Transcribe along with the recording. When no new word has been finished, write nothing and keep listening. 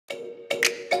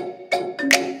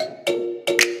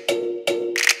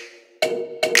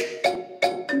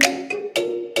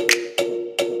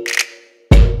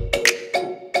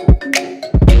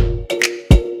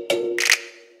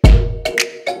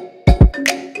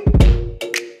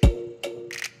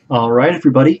Alright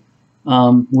everybody,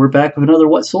 we're back with another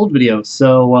What Sold video.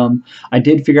 I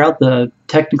did figure out the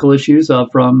technical issues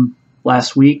from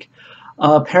last week.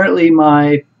 Apparently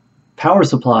my power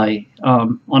supply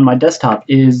on my desktop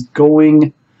is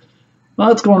going,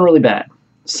 well, it's going really bad.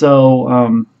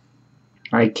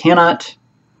 I cannot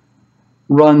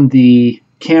run the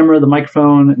camera, the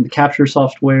microphone, and the capture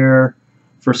software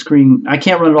for screen. I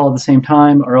can't run it all at the same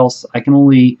time, or else I can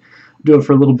only do it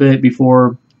for a little bit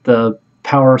before the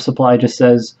power supply just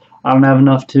says I don't have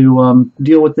enough to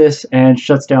deal with this and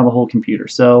shuts down the whole computer.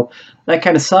 So that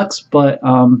kind of sucks, but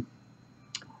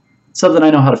something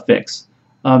I know how to fix.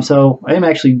 So I am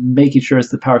actually making sure it's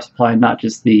the power supply, not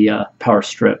just the power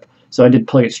strip. So I did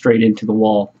plug it straight into the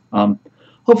wall.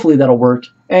 Hopefully that'll work.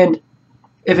 And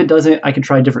if it doesn't, I can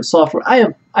try different software.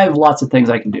 I have lots of things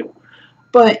I can do.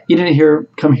 But you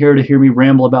didn't come here to hear me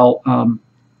ramble about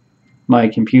my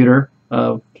computer.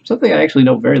 Something I actually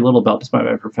know very little about despite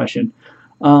my profession.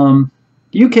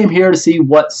 You came here to see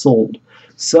what sold.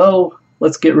 So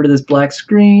let's get rid of this black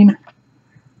screen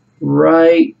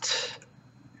right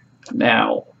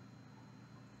now.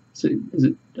 So is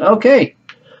it okay?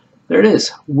 There it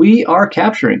is. We are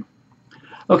capturing.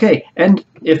 Okay, and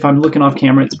if I'm looking off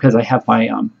camera, it's because I have my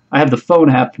I have the phone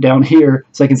app down here,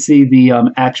 so I can see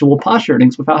the actual Posh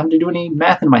earnings without having to do any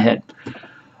math in my head.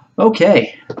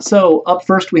 Okay, so up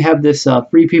first we have this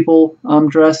Free People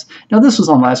dress. Now this was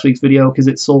on last week's video because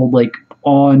it sold like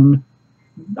on,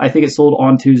 I think it sold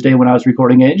on Tuesday when I was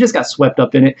recording it. It just got swept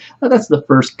up in it. That's the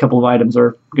first couple of items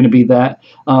are going to be that.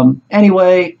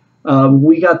 Anyway,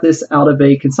 we got this out of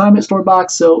a consignment store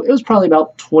box, so it was probably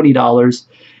about $20.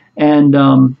 And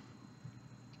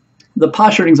the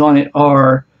Posh earnings on it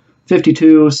are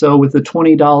 $52, so with the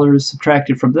 $20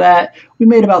 subtracted from that, we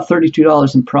made about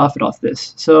 $32 in profit off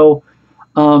this. So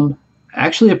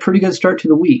actually a pretty good start to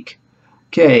the week.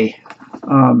 Okay,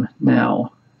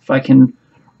 now if I can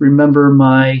remember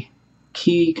my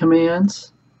key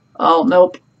commands. Oh,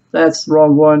 nope, that's the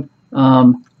wrong one.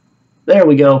 There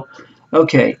we go.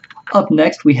 Okay, up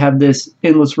next we have this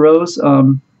Endless Rose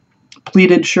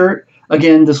pleated shirt.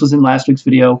 Again, this was in last week's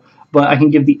video, but I can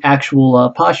give the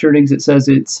actual Posh earnings. It says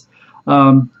it's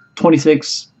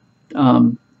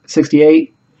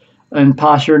 $26.68 in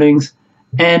Posh earnings,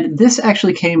 and this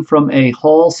actually came from a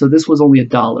haul, so this was only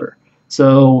 $1.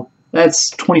 So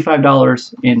that's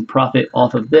 $25 in profit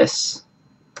off of this.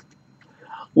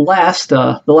 The last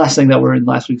thing that were in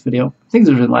last week's video, I think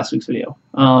these were in last week's video,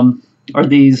 are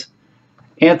these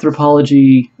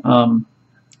Anthropologie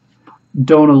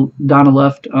Donna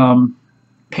Left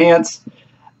pants,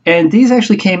 and these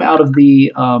actually came out of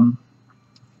the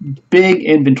big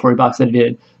inventory box that I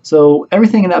did. So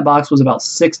everything in that box was about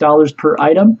 $6 per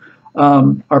item.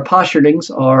 Our Posh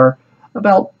earnings are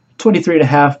about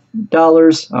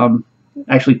 $23.50,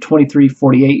 actually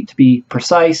 $23.48 to be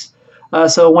precise.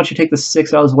 So once you take the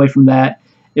 $6 away from that,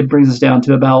 it brings us down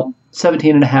to about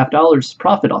 $17.50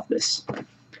 profit off this.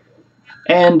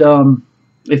 And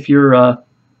if you want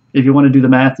to do the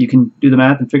math, you can do the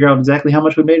math and figure out exactly how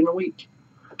much we made in a week.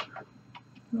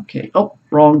 Okay. Oh,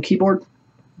 wrong keyboard.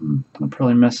 I'll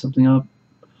probably mess something up.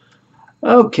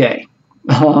 Okay.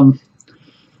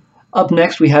 Up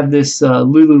next, we have this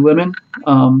Lululemon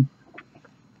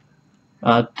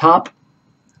top,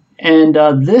 and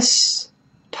this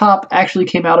top actually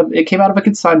came out of a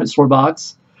consignment store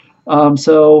box.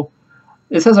 So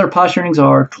it says our Posh earnings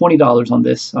are $20 on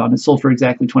this. It sold for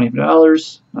exactly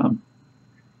 $20.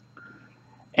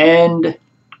 And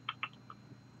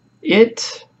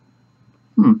it,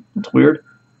 that's weird.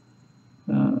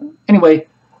 Anyway,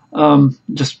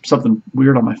 just something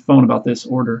weird on my phone about this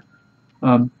order.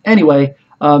 Anyway,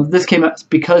 this came out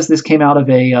because this came out of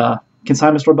a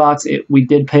consignment store box. We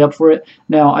did pay up for it.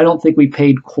 Now I don't think we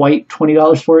paid quite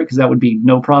 $20 for it because that would be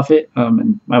no profit,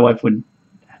 and my wife wouldn't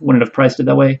have priced it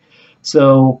that way.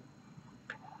 So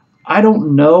I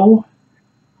don't know.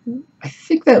 I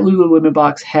think that Lululemon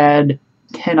box had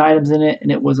 10 items in it,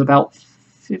 and it was about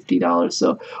 $50.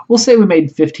 So we'll say we made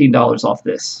 $15 off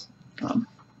this.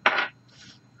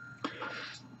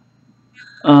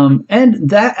 And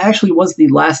that actually was the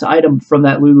last item from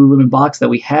that Lululemon box that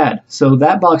we had. So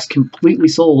that box completely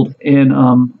sold in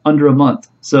under a month.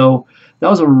 So that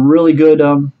was a really good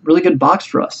box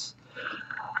for us.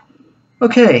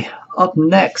 Okay, up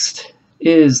next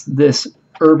is this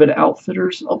Urban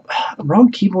Outfitters. Oh,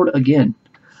 wrong keyboard again.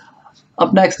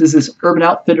 Up next is this Urban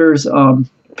Outfitters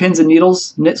Pins and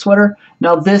Needles knit sweater.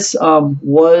 Now this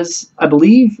was, I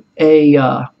believe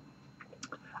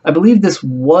this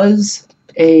was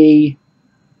a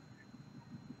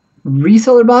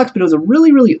reseller box, but it was a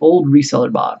really old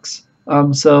reseller box.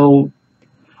 So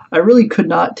I really could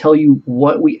not tell you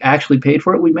what we actually paid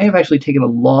for it. We may have actually taken a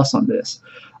loss on this.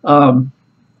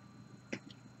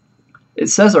 It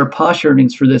says our Posh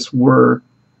earnings for this were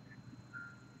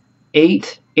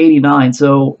 $8.89,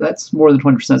 so that's more than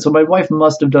 20%. So my wife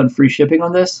must have done free shipping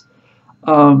on this.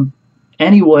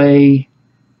 Anyway,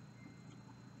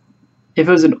 if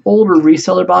it was an older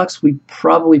reseller box, we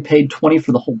probably paid $20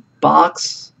 for the whole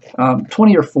box,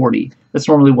 $20 or $40. That's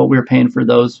normally what we were paying for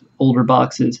those older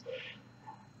boxes.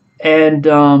 And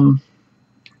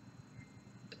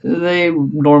they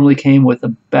normally came with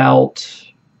about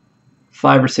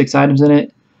 5 or 6 items in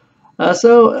it.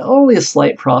 So only a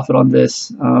slight profit on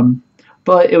this.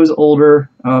 But it was older,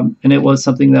 and it was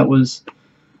something that was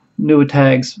new with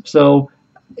tags. So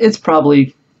it's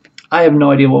probably, I have no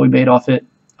idea what we made off it.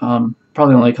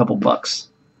 Probably only a couple bucks.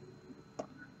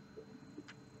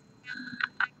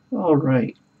 All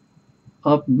right.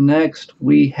 Up next,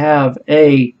 we have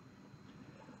a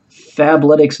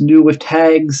Fabletics new with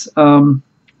tags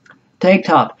tank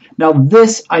top. Now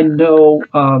this, I know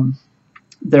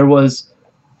there was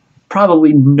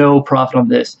probably no profit on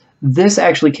this. This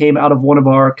actually came out of one of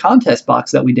our contest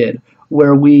box that we did,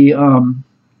 where we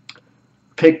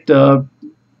picked a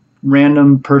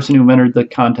random person who entered the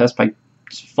contest by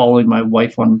following my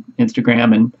wife on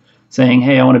Instagram and saying,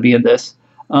 hey, I want to be in this.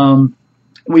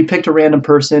 We picked a random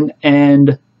person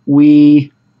and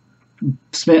we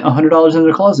spent $100 in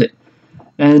their closet.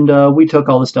 And we took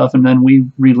all the stuff and then we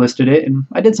relisted it. And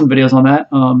I did some videos on that.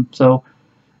 So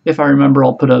if I remember,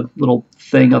 I'll put a little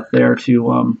thing up there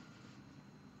to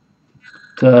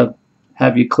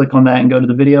have you click on that and go to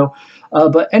the video.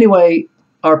 But anyway,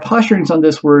 our Posh earnings on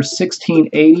this were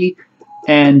 $16.80.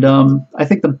 And I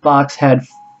think the box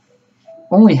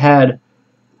only had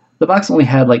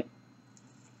like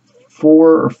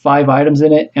 4 or 5 items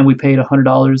in it, and we paid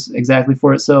 $100 exactly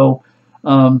for it. So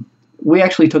we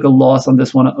actually took a loss on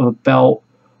this one of about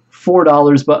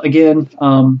 $4. But again,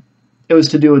 it was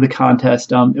to do with the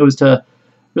contest. It was to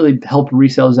really help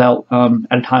resellers out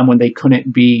at a time when they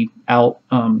couldn't be out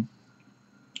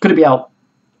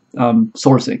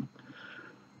sourcing.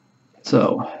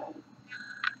 So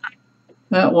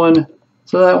that one,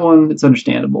 it's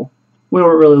understandable. We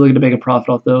weren't really looking to make a profit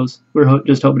off those. We were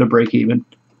just hoping to break even.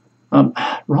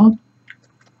 Wrong.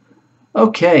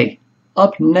 Okay,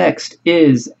 up next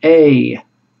is a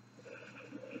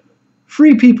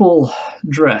Free People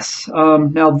dress.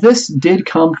 Now this did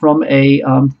come from a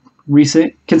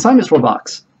recent consignment store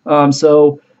box.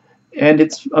 And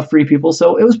it's a Free People,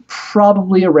 so it was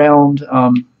probably around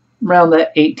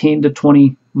that 18 to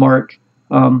 20 mark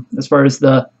as far as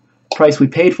the price we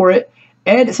paid for it.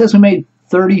 And it says we made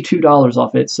 $32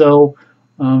 off it. So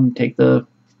take the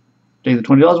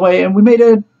 $20 away, and we made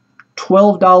a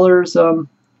 $12,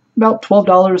 about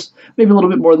 $12, maybe a little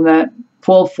bit more than that,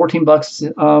 12, 14 bucks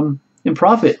in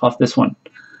profit off this one.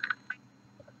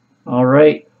 All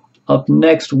right, up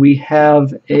next we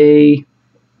have a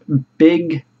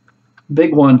big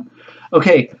one.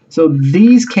 Okay, so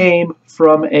these came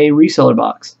from a reseller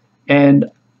box, and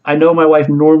I know my wife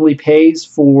normally pays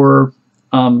for,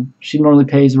 she normally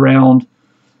pays around,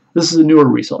 this is a newer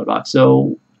reseller box,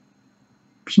 so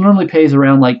she normally pays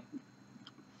around like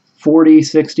 40,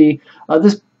 60.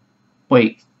 This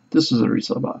is a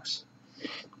reseller box.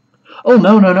 Oh,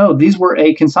 no. These were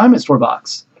a consignment store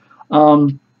box.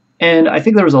 And I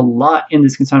think there was a lot in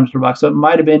this consignment store box, so it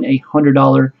might have been a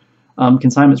 $100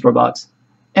 consignment store box.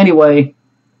 Anyway,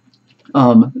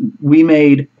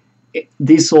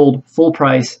 these sold full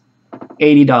price,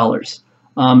 $80.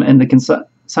 And the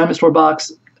consignment store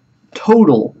box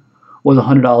total was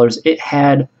 $100. It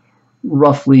had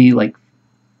roughly like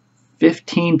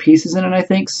 15 pieces in it, I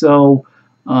think. So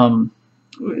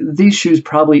these shoes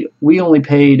we only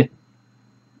paid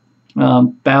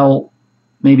about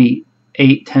maybe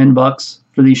 $8-10 bucks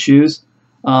for these shoes,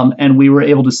 and we were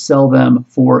able to sell them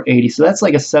for $80. So that's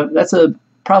like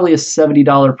probably a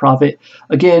 $70 profit.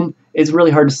 Again, it's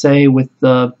really hard to say with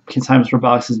the consignment store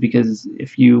boxes, because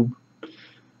if you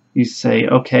say,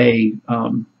 okay,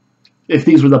 if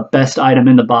these were the best item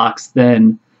in the box,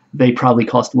 then they probably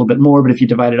cost a little bit more, but if you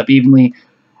divide it up evenly.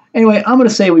 Anyway, I'm going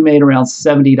to say we made around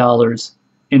 $70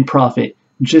 in profit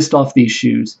just off these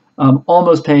shoes,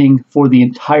 almost paying for the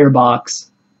entire box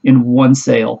in one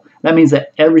sale. That means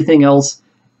that everything else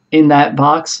in that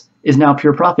box is now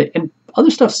pure profit, and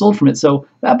other stuff sold from it. So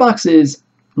that box is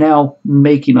now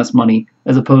making us money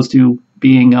as opposed to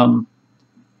being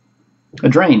a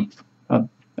drain,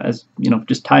 as you know,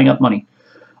 just tying up money.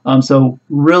 So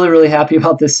really happy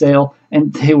about this sale,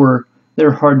 and they were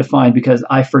hard to find because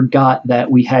I forgot that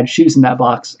we had shoes in that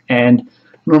box, and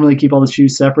normally keep all the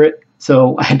shoes separate.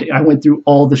 So I went through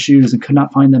all the shoes and could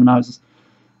not find them, and I was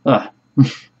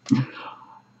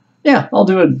yeah, I'll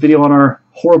do a video on our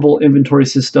horrible inventory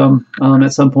system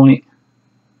at some point,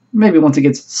 maybe once it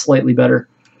gets slightly better.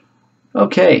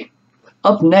 Okay,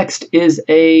 up next is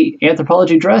a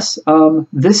Anthropologie dress.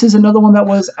 This is another one that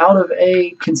was out of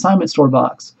a consignment store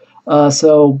box.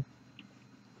 So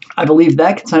I believe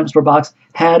that consignment store box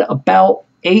had about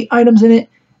 8 items in it,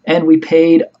 and we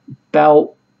paid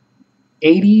about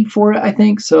 $80 for it, I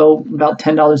think, so about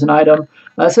 $10 an item.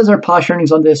 It says our Posh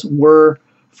earnings on this were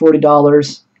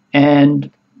 $40,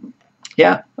 and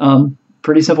yeah,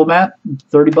 pretty simple math,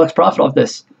 $30 profit off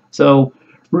this. So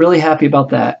really happy about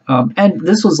that. And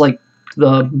this was like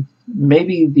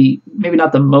maybe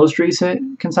not the most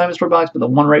recent consignment store box, but the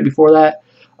one right before that.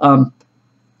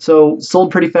 So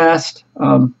sold pretty fast,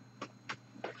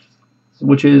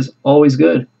 which is always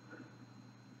good.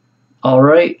 All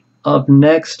right, up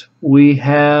next we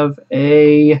have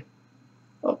a,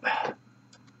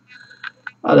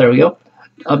 there we go.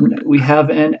 We have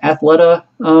an Athleta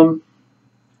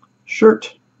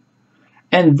shirt.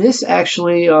 And this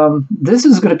actually, this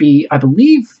is going to be, I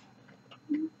believe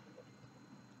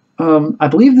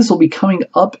this will be coming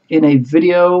up in a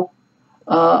video.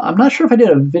 I'm not sure if I did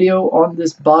a video on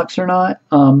this box or not.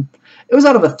 It was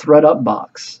out of a ThredUp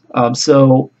box.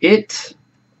 So it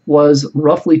was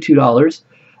roughly $2.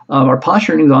 Our Posh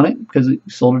earnings on it, because we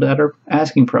sold it at our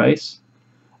asking price,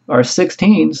 are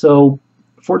 $16. So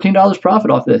 $14 profit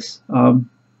off this.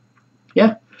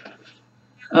 Yeah.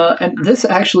 And this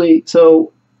actually,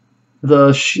 so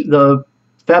the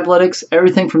Fabletics,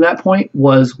 everything from that point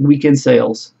was weekend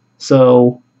sales.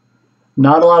 So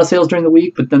not a lot of sales during the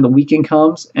week, but then the weekend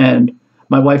comes and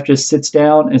my wife just sits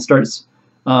down and starts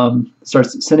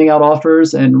sending out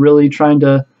offers and really trying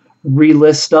to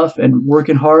relist stuff and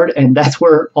working hard, and that's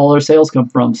where all our sales come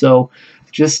from. So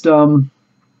just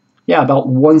yeah, about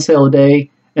one sale a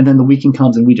day, and then the weekend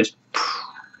comes and we just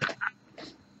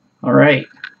all right.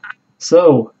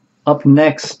 So up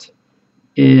next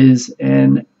is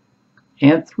an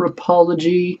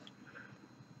Anthropologie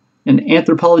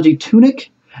tunic.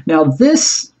 Now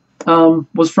this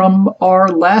was from our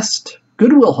last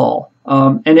Goodwill haul,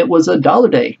 and it was a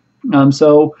 $1 day.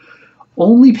 So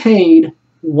only paid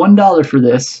 $1 for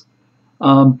this.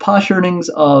 Posh earnings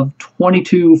of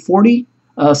 $22.40.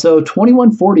 So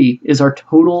 $21.40 is our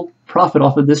total profit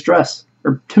off of this dress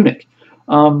or tunic.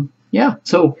 Yeah,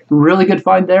 so really good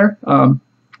find there.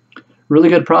 Really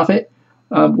good profit.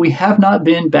 We have not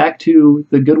been back to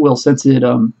the Goodwill since it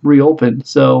reopened,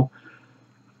 so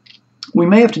we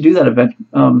may have to do that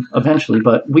eventually,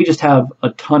 but we just have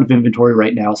a ton of inventory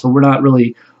right now, so we're not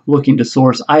really looking to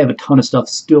source. I have a ton of stuff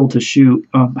still to shoot.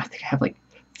 I think I have like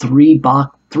three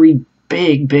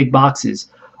big boxes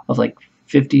of like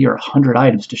 50 or 100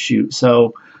 items to shoot.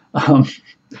 So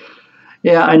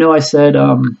yeah, I know I said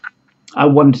I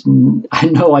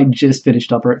know I just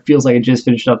finished up, or it feels like I just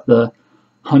finished up the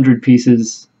 100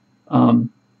 pieces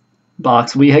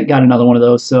box. We had got another one of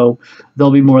those, so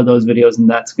there'll be more of those videos, and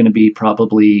that's going to be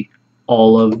probably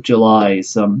all of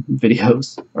July's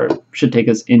videos, or should take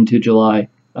us into July,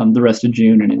 the rest of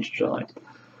June and into July.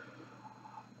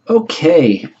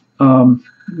 Okay,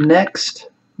 next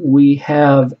we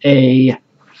have a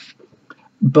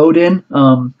Bowden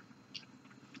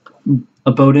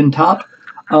top.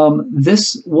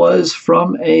 This was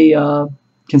from a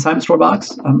consignment store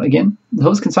box. Again,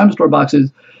 those consignment store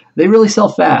boxes, they really sell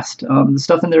fast. The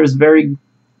stuff in there is very,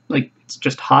 like, it's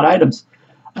just hot items.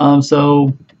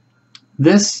 So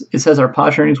this, it says our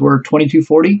Posh earnings were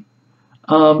 $22.40.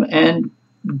 And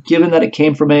given that it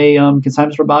came from a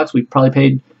consignment store box, we probably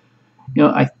paid, you know,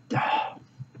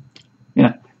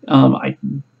 I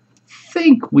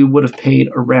think we would have paid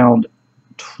around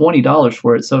 $20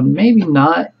 for it. So maybe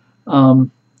not.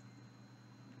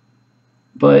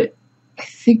 But I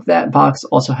think that box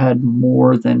also had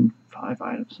more than 5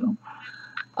 items. So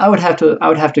I would have to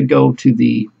actually go to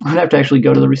the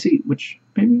receipt, which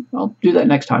maybe I'll do that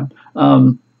next time.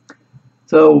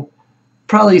 So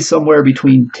probably somewhere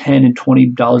between $10 and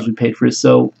 $20 we paid for this.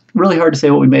 So really hard to say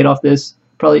what we made off this.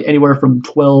 Probably anywhere from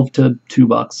 $12 to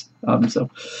 $2.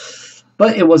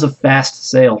 But it was a fast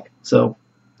sale. So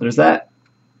there's that.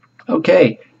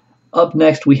 Okay, up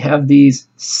next we have these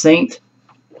St.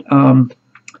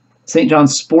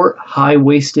 John's Sport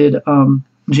high-waisted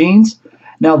jeans.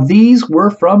 Now these were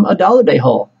from a $1 day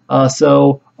haul.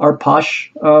 So our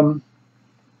Posh earnings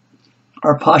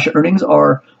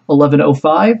are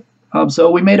 $11.05.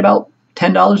 So we made about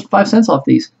 $10.05 off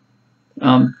these.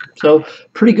 So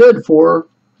pretty good for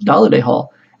 $1 day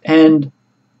haul. And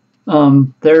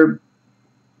they're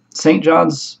St.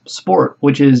 John's Sport,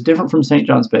 which is different from St.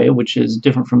 John's Bay, which is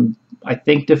different from, I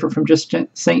think, different from just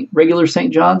regular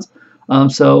St. John's.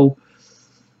 So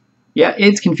yeah,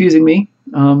 it's confusing me.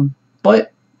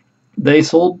 But they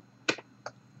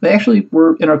actually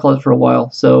were in our closet for a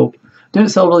while, so didn't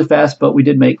sell really fast, but we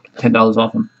did make $10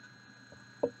 off them.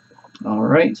 All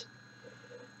right.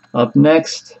 Up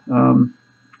next,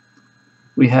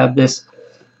 we have this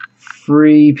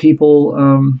Free People,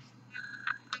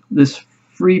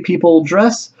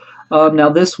 dress. Now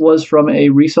this was from a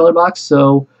reseller box,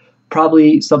 so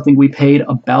probably something we paid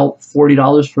about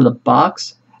 $40 for the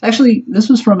box. Actually, this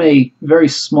was from a very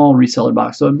small reseller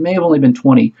box, so it may have only been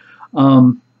 $20.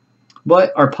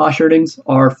 But our Posh Earnings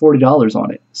are $40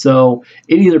 on it, so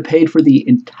it either paid for the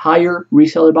entire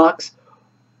reseller box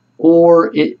or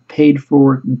it paid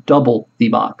for double the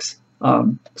box.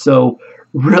 So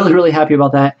really, really happy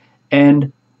about that.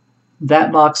 And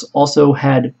that box also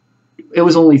had, it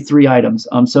was only 3 items.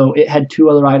 So it had 2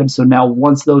 other items. So now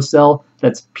once those sell,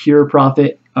 that's pure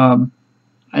profit. And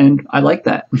I like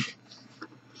that.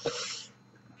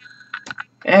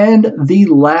 And the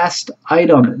last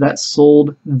item that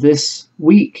sold this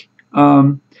week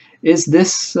is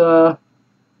this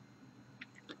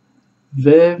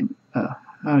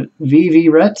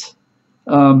VV-Rett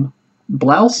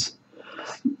blouse.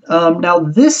 Now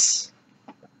this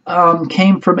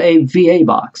came from a VA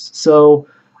box. So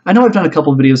I know I've done a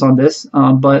couple of videos on this,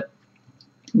 but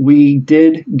we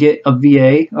did get a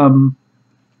VA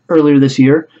earlier this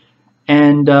year,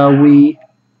 and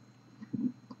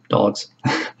dogs.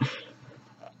 I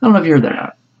don't know if you heard that or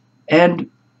not. And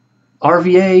our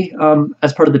VA,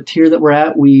 as part of the tier that we're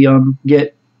at, we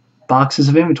get boxes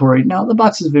of inventory. Now the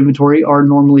boxes of inventory are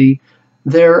normally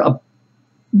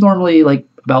like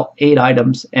about 8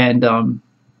 items, and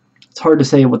it's hard to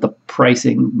say what the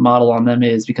pricing model on them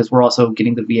is because we're also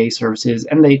getting the VA services,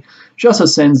 and she also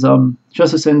sends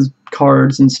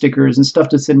cards and stickers and stuff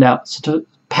to send out,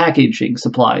 packaging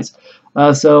supplies.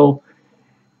 So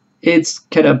it's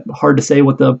kind of hard to say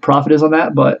what the profit is on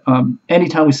that, but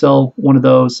anytime we sell one of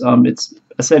those,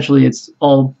 it's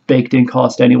all baked in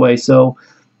cost anyway. So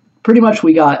pretty much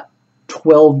we got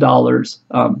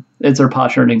 $12. It's our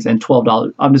Posh Earnings and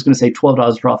 $12. I'm just going to say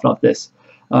 $12 profit off this.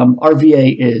 Our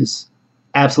VA is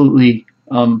absolutely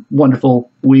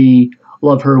wonderful. We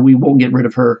love her. We won't get rid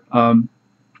of her.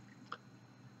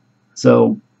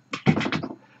 So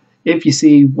if you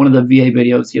see one of the VA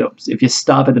videos, if you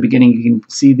stop at the beginning, you can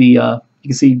see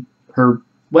her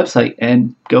website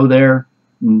and go there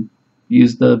and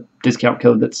use the discount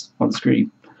code that's on the screen.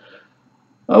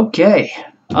 Okay.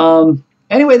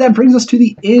 Anyway, that brings us to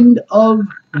the end of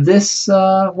this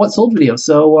What Sold video.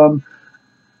 So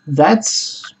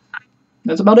that's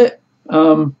about it.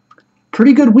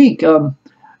 Pretty good week. Kind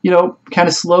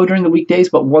of slow during the weekdays,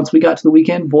 but once we got to the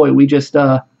weekend, boy, we just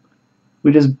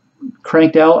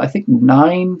cranked out, I think,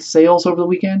 9 sales over the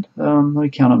weekend. Let me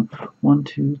count them. 1,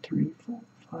 2, 3, 4,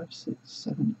 5, 6,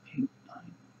 7, 8, 9,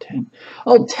 10.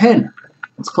 Oh, 10.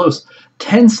 That's close.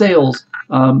 10 sales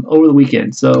over the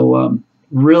weekend. So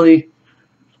really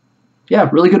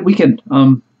good weekend.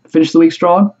 Finished the week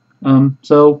strong.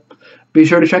 So be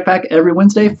sure to check back every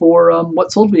Wednesday for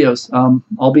What Sold videos.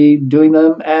 I'll be doing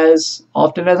them as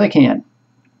often as I can.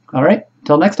 All right.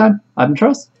 Till next time, I've been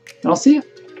Charles, and I'll see you.